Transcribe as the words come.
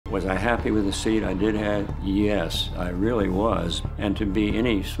Was I happy with the seat I did have? Yes, I really was. And to be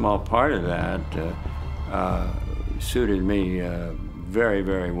any small part of that suited me very,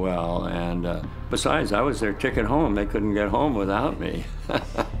 very well. And besides, I was their ticket home. They couldn't get home without me.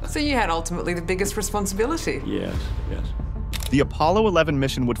 So you had ultimately the biggest responsibility. Yes, yes. The Apollo 11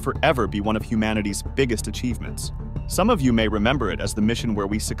 mission would forever be one of humanity's biggest achievements. Some of you may remember it as the mission where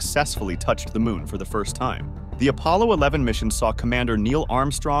we successfully touched the moon for the first time. The Apollo 11 mission saw Commander Neil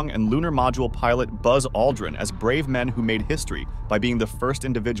Armstrong and lunar module pilot Buzz Aldrin as brave men who made history by being the first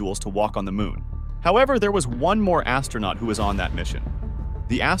individuals to walk on the moon. However, there was one more astronaut who was on that mission.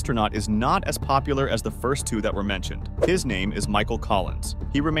 The astronaut is not as popular as the first two that were mentioned. His name is Michael Collins.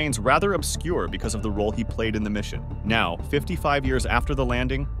 He remains rather obscure because of the role he played in the mission. Now, 55 years after the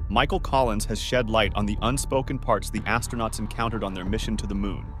landing, Michael Collins has shed light on the unspoken parts the astronauts encountered on their mission to the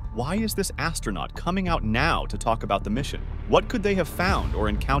moon. Why is this astronaut coming out now to talk about the mission? What could they have found or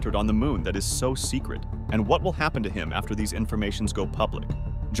encountered on the moon that is so secret? And what will happen to him after these informations go public?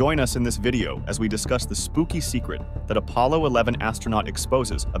 Join us in this video as we discuss the spooky secret that Apollo 11 astronaut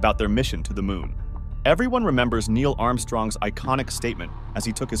exposes about their mission to the moon. Everyone remembers Neil Armstrong's iconic statement as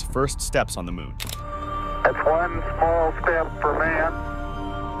he took his first steps on the moon. It's one small step for man,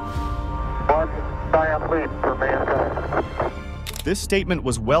 one giant leap for mankind. This statement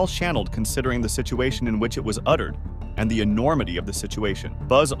was well channeled considering the situation in which it was uttered and the enormity of the situation.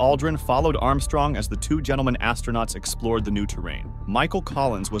 Buzz Aldrin followed Armstrong as the two gentlemen astronauts explored the new terrain. Michael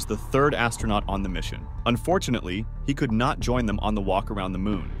Collins was the third astronaut on the mission. Unfortunately, he could not join them on the walk around the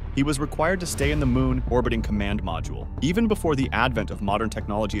moon. He was required to stay in the moon orbiting command module. Even before the advent of modern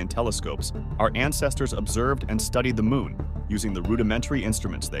technology and telescopes, our ancestors observed and studied the moon using the rudimentary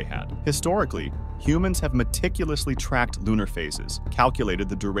instruments they had. Historically, humans have meticulously tracked lunar phases, calculated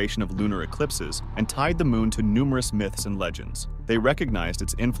the duration of lunar eclipses, and tied the moon to numerous myths and legends. They recognized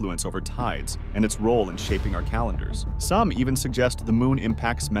its influence over tides and its role in shaping our calendars. Some even suggest the moon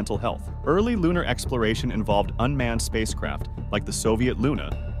impacts mental health. Early lunar exploration involved unmanned spacecraft like the Soviet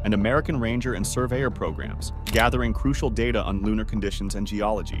Luna and American Ranger and Surveyor programs, gathering crucial data on lunar conditions and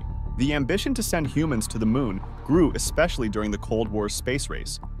geology. The ambition to send humans to the moon grew especially during the Cold War's space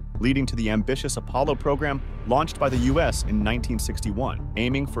race, leading to the ambitious Apollo program launched by the US in 1961,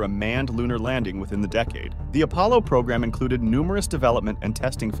 aiming for a manned lunar landing within the decade. The Apollo program included numerous development and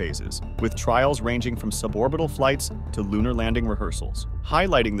testing phases, with trials ranging from suborbital flights to lunar landing rehearsals.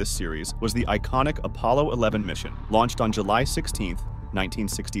 Highlighting this series was the iconic Apollo 11 mission, launched on July 16,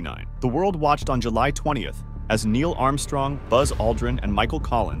 1969. The world watched on July 20th as Neil Armstrong, Buzz Aldrin, and Michael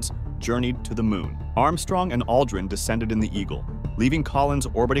Collins journeyed to the moon. Armstrong and Aldrin descended in the Eagle, leaving Collins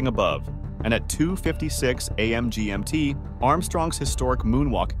orbiting above, and at 2:56 a.m. GMT, Armstrong's historic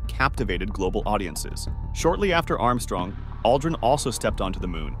moonwalk captivated global audiences. Shortly after Armstrong, Aldrin also stepped onto the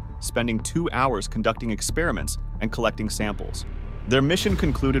moon, spending 2 hours conducting experiments and collecting samples. Their mission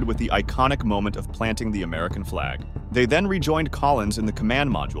concluded with the iconic moment of planting the American flag. They then rejoined Collins in the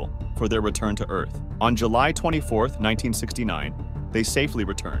command module for their return to Earth. On July 24, 1969, they safely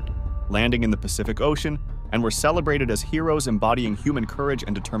returned, landing in the Pacific Ocean, and were celebrated as heroes embodying human courage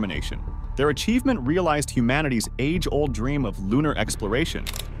and determination. Their achievement realized humanity's age-old dream of lunar exploration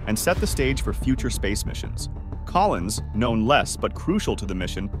and set the stage for future space missions. Collins, known less but crucial to the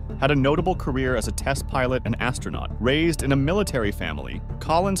mission, had a notable career as a test pilot and astronaut. Raised in a military family,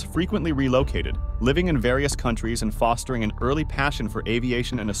 Collins frequently relocated, living in various countries and fostering an early passion for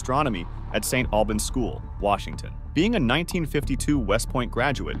aviation and astronomy at St. Albans School, Washington. Being a 1952 West Point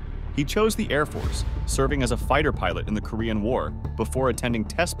graduate, he chose the Air Force, serving as a fighter pilot in the Korean War before attending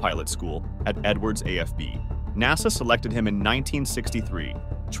test pilot school at Edwards AFB. NASA selected him in 1963,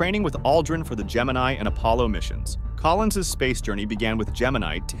 training with Aldrin for the Gemini and Apollo missions. Collins' space journey began with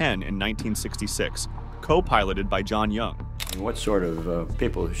Gemini 10 in 1966, co-piloted by John Young. What sort of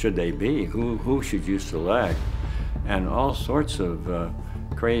people should they be? Who should you select? And all sorts of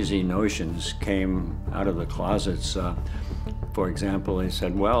crazy notions came out of the closets. For example, they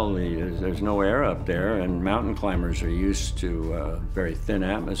said, well, there's no air up there, and mountain climbers are used to a very thin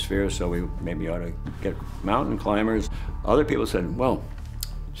atmosphere, so we maybe ought to get mountain climbers. Other people said, well,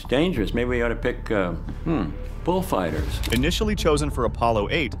 it's dangerous. Maybe we ought to pick bullfighters. Initially chosen for Apollo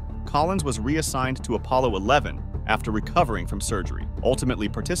 8, Collins was reassigned to Apollo 11 after recovering from surgery, ultimately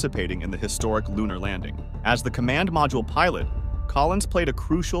participating in the historic lunar landing. As the command module pilot, Collins played a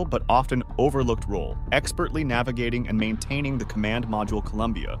crucial but often overlooked role, expertly navigating and maintaining the command module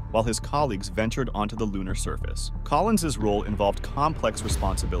Columbia while his colleagues ventured onto the lunar surface. Collins' role involved complex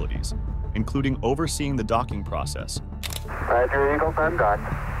responsibilities, including overseeing the docking process. Roger, Eagle, I'm done.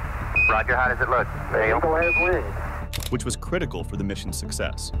 Roger, how does it look? The Eagle has wings. which was critical for the mission's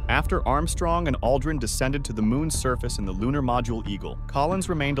success. After Armstrong and Aldrin descended to the moon's surface in the lunar module Eagle, Collins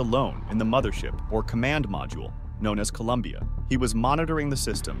remained alone in the mothership, or command module, known as Columbia. He was monitoring the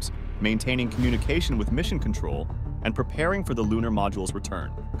systems, maintaining communication with mission control, and preparing for the lunar module's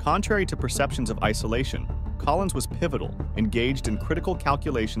return. Contrary to perceptions of isolation, Collins was pivotal, engaged in critical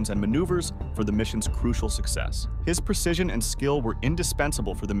calculations and maneuvers for the mission's crucial success. His precision and skill were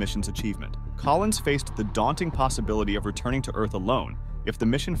indispensable for the mission's achievement. Collins faced the daunting possibility of returning to Earth alone if the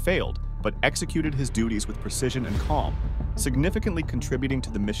mission failed, but executed his duties with precision and calm, significantly contributing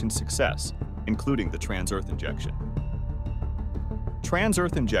to the mission's success, including the trans-Earth injection.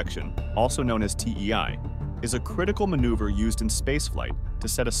 Trans-Earth injection, also known as TEI, is a critical maneuver used in spaceflight to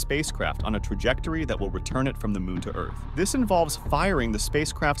set a spacecraft on a trajectory that will return it from the moon to Earth. This involves firing the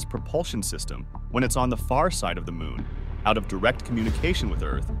spacecraft's propulsion system when it's on the far side of the moon, out of direct communication with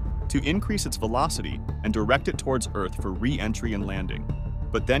Earth, to increase its velocity and direct it towards Earth for re-entry and landing.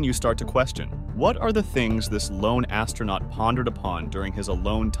 But then you start to question, what are the things this lone astronaut pondered upon during his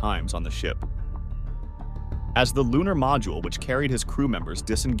alone times on the ship? As the lunar module, which carried his crew members,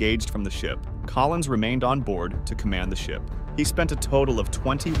 disengaged from the ship, Collins remained on board to command the ship. He spent a total of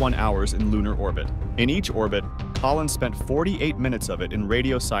 21 hours in lunar orbit. In each orbit, Collins spent 48 minutes of it in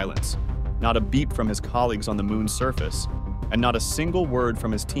radio silence, not a beep from his colleagues on the moon's surface, and not a single word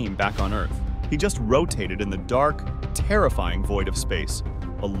from his team back on Earth. He just rotated in the dark, terrifying void of space,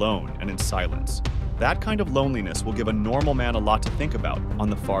 alone and in silence. That kind of loneliness will give a normal man a lot to think about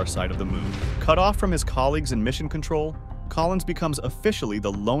on the far side of the moon. Cut off from his colleagues in mission control, Collins becomes officially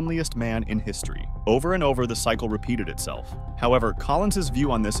the loneliest man in history. Over and over, the cycle repeated itself. However, Collins's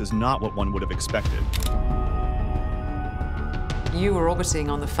view on this is not what one would have expected. You were orbiting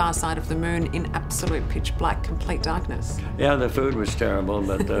on the far side of the moon in absolute pitch black, complete darkness. Yeah, the food was terrible,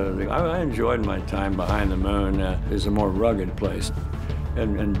 but I enjoyed my time behind the moon. It's a more rugged place.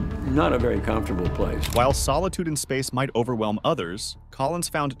 And not a very comfortable place. While solitude in space might overwhelm others, Collins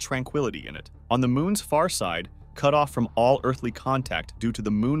found tranquility in it. On the moon's far side, cut off from all earthly contact due to the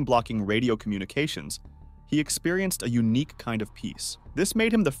moon blocking radio communications, he experienced a unique kind of peace. This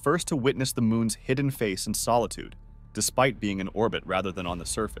made him the first to witness the moon's hidden face in solitude, despite being in orbit rather than on the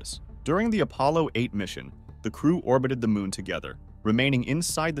surface. During the Apollo 8 mission, the crew orbited the moon together, remaining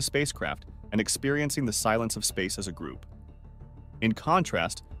inside the spacecraft and experiencing the silence of space as a group. In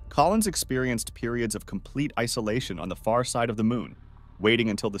contrast, Collins experienced periods of complete isolation on the far side of the moon, waiting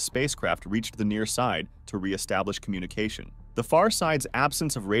until the spacecraft reached the near side to re-establish communication. The far side's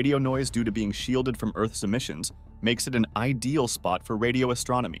absence of radio noise due to being shielded from Earth's emissions makes it an ideal spot for radio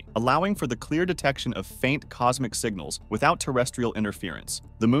astronomy, allowing for the clear detection of faint cosmic signals without terrestrial interference.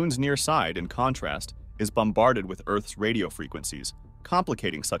 The moon's near side, in contrast, is bombarded with Earth's radio frequencies,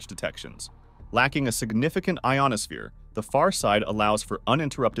 complicating such detections. Lacking a significant ionosphere, the far side allows for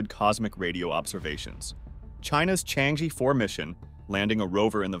uninterrupted cosmic radio observations. China's Chang'e 4 mission, landing a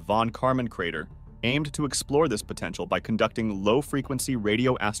rover in the von Karman crater, aimed to explore this potential by conducting low-frequency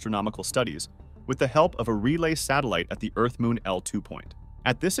radio astronomical studies with the help of a relay satellite at the Earth-Moon L2 point.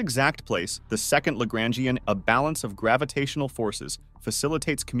 At this exact place, the second Lagrangian, a balance of gravitational forces,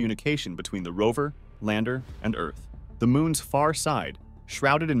 facilitates communication between the rover, lander, and Earth. The moon's far side,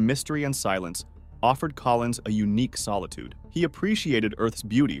 shrouded in mystery and silence, offered Collins a unique solitude. He appreciated Earth's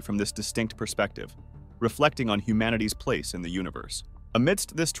beauty from this distinct perspective, reflecting on humanity's place in the universe.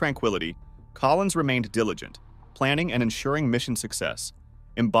 Amidst this tranquility, Collins remained diligent, planning and ensuring mission success,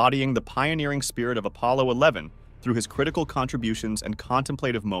 embodying the pioneering spirit of Apollo 11 through his critical contributions and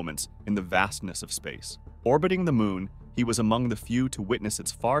contemplative moments in the vastness of space. Orbiting the moon, he was among the few to witness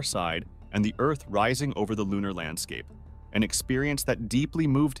its far side and the Earth rising over the lunar landscape, an experience that deeply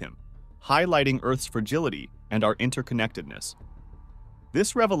moved him, highlighting Earth's fragility and our interconnectedness.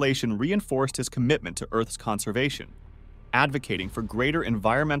 This revelation reinforced his commitment to Earth's conservation, advocating for greater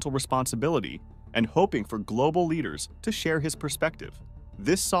environmental responsibility and hoping for global leaders to share his perspective.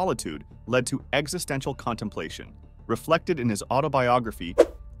 This solitude led to existential contemplation, reflected in his autobiography,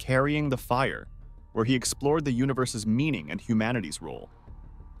 Carrying the Fire, where he explored the universe's meaning and humanity's role.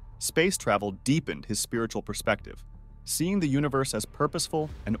 Space travel deepened his spiritual perspective, seeing the universe as purposeful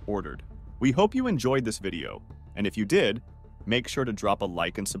and ordered. We hope you enjoyed this video, and if you did, make sure to drop a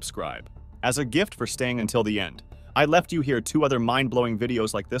like and subscribe. As a gift for staying until the end, I left you here 2 other mind-blowing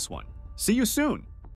videos like this one. See you soon!